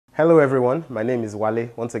Hello everyone, my name is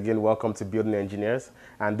Wale. Once again, welcome to Building Engineers.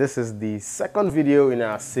 And this is the second video in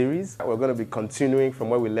our series. We're going to be continuing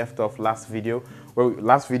from where we left off last video.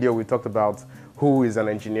 Last video we talked about who is an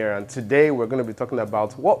engineer, and today we're going to be talking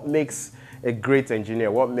about what makes a great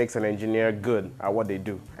engineer, what makes an engineer good at what they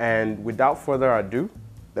do. And without further ado,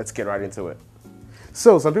 let's get right into it.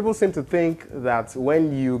 So some people seem to think that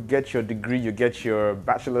when you get your degree, you get your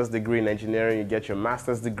bachelor's degree in engineering, you get your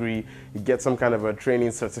master's degree, you get some kind of a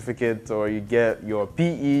training certificate, or you get your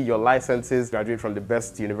PE, your licenses, graduate from the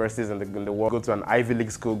best universities in the world, go to an Ivy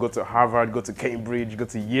League school, go to Harvard, go to Cambridge, go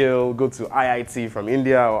to Yale, go to IIT from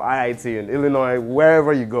India or IIT in Illinois,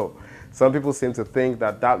 wherever you go. Some people seem to think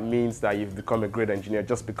that that means that you've become a great engineer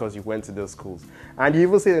just because you went to those schools. And you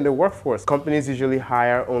even see it in the workforce. Companies usually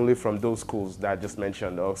hire only from those schools that I just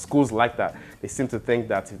mentioned, or schools like that. They seem to think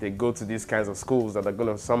that if they go to these kinds of schools that they're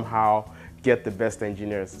going to somehow get the best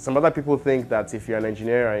engineers. Some other people think that if you're an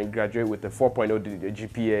engineer and you graduate with a 4.0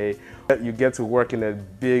 GPA, you get to work in a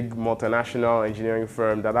big multinational engineering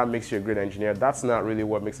firm, that makes you a great engineer. That's not really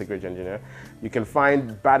what makes a great engineer. You can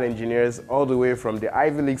find bad engineers all the way from the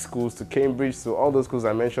Ivy League schools to Cambridge, to all those schools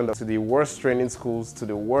I mentioned, to the worst training schools, to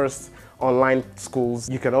the worst online schools.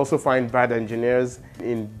 You can also find bad engineers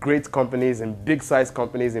in great companies, in big size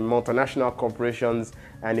companies, in multinational corporations,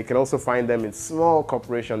 and you can also find them in small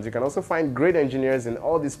corporations. You can also find great engineers in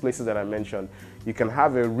all these places that I mentioned. You can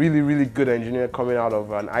have a really good engineer coming out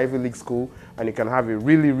of an Ivy League school, and you can have a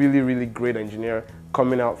really great engineer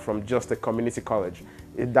coming out from just a community college.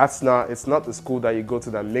 It's not the school that you go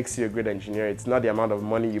to that makes you a great engineer. It's not the amount of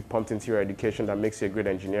money you pumped into your education that makes you a great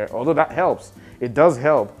engineer, although that helps. It does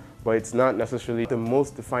help, but it's not necessarily the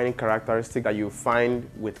most defining characteristic that you find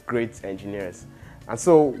with great engineers. And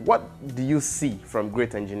so what do you see from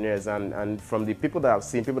great engineers, and from the people that I've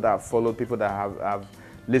seen, people that I've followed, people that I've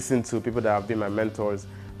listened to, people that have been my mentors,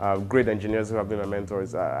 great engineers who have been my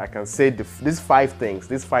mentors, I can say these five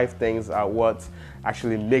things are what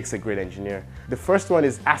actually makes a great engineer. The first one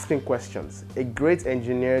is asking questions. A great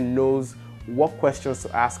engineer knows what questions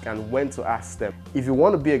to ask and when to ask them. If you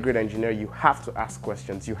want to be a great engineer, you have to ask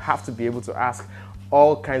questions. You have to be able to ask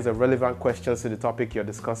all kinds of relevant questions to the topic you're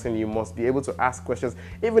discussing. You must be able to ask questions,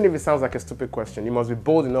 even if it sounds like a stupid question. You must be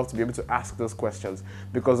bold enough to be able to ask those questions,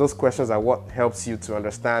 because those questions are what helps you to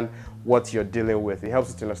understand what you're dealing with. It helps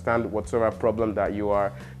you to understand whatever problem that you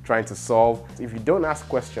are trying to solve. If you don't ask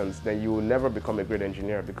questions, then you will never become a great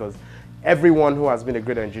engineer, because everyone who has been a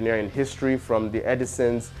great engineer in history, from the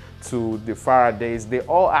Edisons to the Faradays, they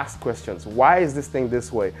all ask questions. Why is this thing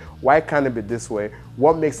this way? Why can't it be this way?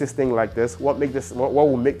 What makes this thing like this? What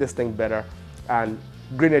will make this thing better? And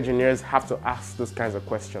great engineers have to ask those kinds of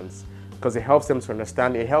questions, because it helps them to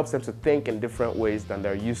understand, it helps them to think in different ways than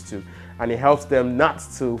they're used to, and it helps them not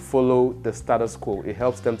to follow the status quo. It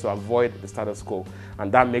helps them to avoid the status quo,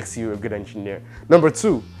 and that makes you a good engineer. Number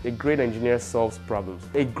two, a great engineer solves problems.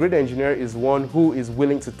 A great engineer is one who is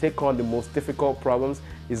willing to take on the most difficult problems,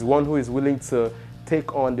 is one who is willing to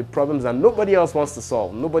take on the problems that nobody else wants to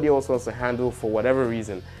solve, nobody else wants to handle for whatever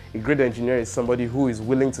reason. A great engineer is somebody who is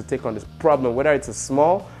willing to take on this problem, whether it is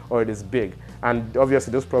small or it is big. And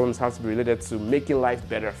obviously those problems have to be related to making life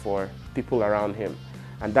better for people around him.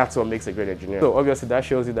 And that's what makes a great engineer. So obviously that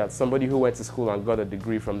shows you that somebody who went to school and got a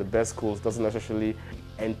degree from the best schools doesn't necessarily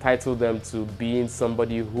entitle them to being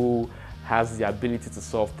somebody who has the ability to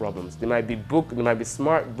solve problems. They might be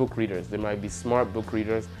smart book readers, there might be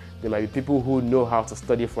people who know how to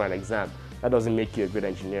study for an exam. That doesn't make you a good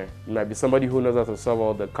engineer. You might be somebody who knows how to solve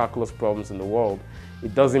all the calculus problems in the world.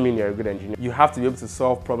 It doesn't mean you're a good engineer. You have to be able to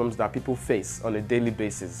solve problems that people face on a daily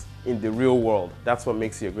basis in the real world. That's what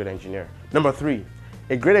makes you a good engineer. Number three,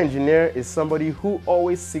 a great engineer is somebody who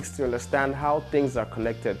always seeks to understand how things are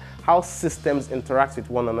connected, how systems interact with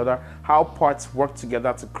one another, how parts work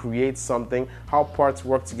together to create something, how parts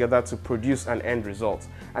work together to produce an end result.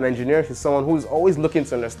 An engineer is someone who is always looking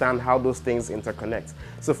to understand how those things interconnect.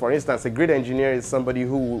 So for instance, a great engineer is somebody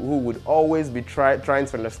who would always be trying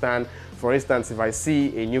to understand. For instance, if I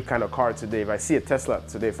see a new kind of car today, if I see a Tesla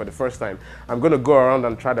today for the first time, I'm going to go around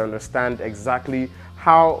and try to understand exactly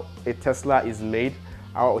how a Tesla is made.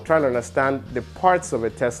 I'll try to understand the parts of a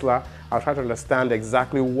Tesla. I'll try to understand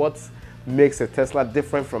exactly what makes a Tesla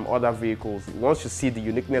different from other vehicles. Once you see the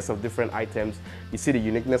uniqueness of different items, you see the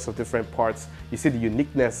uniqueness of different parts, you see the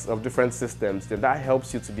uniqueness of different systems, then that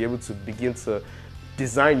helps you to be able to begin to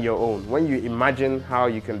design your own. When you imagine how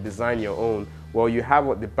you can design your own, well, you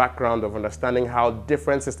have the background of understanding how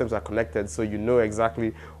different systems are connected, so you know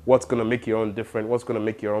exactly what's going to make your own different, what's going to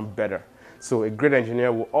make your own better. So a great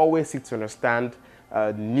engineer will always seek to understand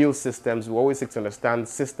new systems. He will always seek to understand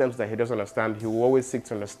systems that he doesn't understand. He will always seek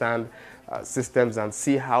to understand systems and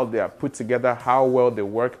see how they are put together, how well they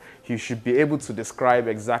work. He should be able to describe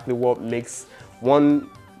exactly what makes one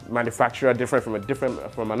manufacturer different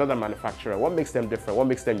from another manufacturer. What makes them different? What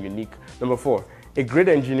makes them unique? Number 4, a great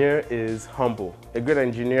engineer is humble. A great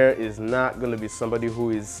engineer is not going to be somebody who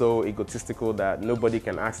is so egotistical that nobody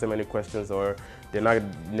can ask them any questions, or they're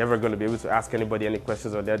never going to be able to ask anybody any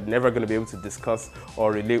questions, or they're never going to be able to discuss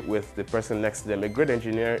or relate with the person next to them. A great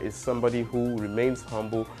engineer is somebody who remains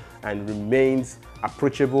humble and remains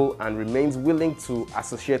approachable and remains willing to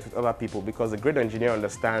associate with other people, because a great engineer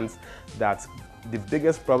understands that the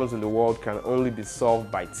biggest problems in the world can only be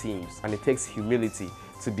solved by teams, and it takes humility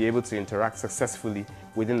to be able to interact successfully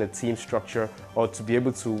within a team structure, or to be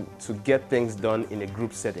able to get things done in a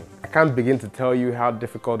group setting. I can't begin to tell you how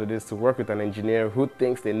difficult it is to work with an engineer who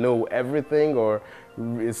thinks they know everything, or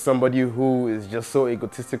is somebody who is just so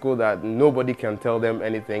egotistical that nobody can tell them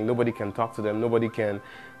anything, nobody can talk to them, nobody can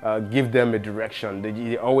give them a direction.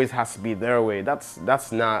 It always has to be their way.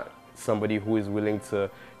 That's not somebody who is willing to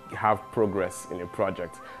have progress in a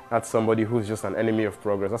project. That's somebody who's just an enemy of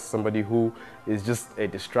progress. That's somebody who is just a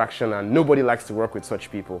distraction, and nobody likes to work with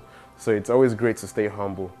such people. So it's always great to stay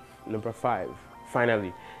humble. Number 5,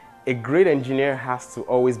 finally, a great engineer has to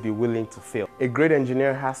always be willing to fail. A great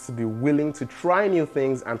engineer has to be willing to try new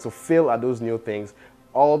things and to fail at those new things,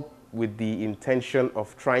 all with the intention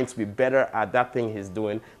of trying to be better at that thing he's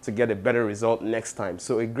doing to get a better result next time.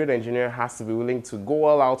 So a great engineer has to be willing to go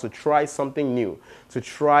all out to try something new, to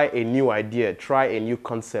try a new idea, try a new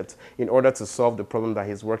concept in order to solve the problem that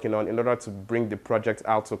he's working on, in order to bring the project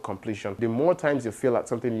out to completion. The more times you fail at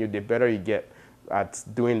something new, the better you get at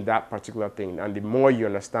doing that particular thing, and the more you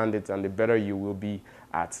understand it, and the better you will be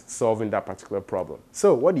at solving that particular problem.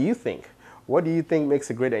 So what do you think? What do you think makes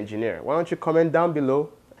a great engineer? Why don't you comment down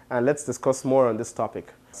below, and let's discuss more on this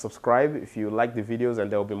topic. Subscribe if you like the videos,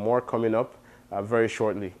 and there will be more coming up very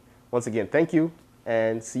shortly. Once again, thank you,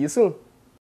 and see you soon.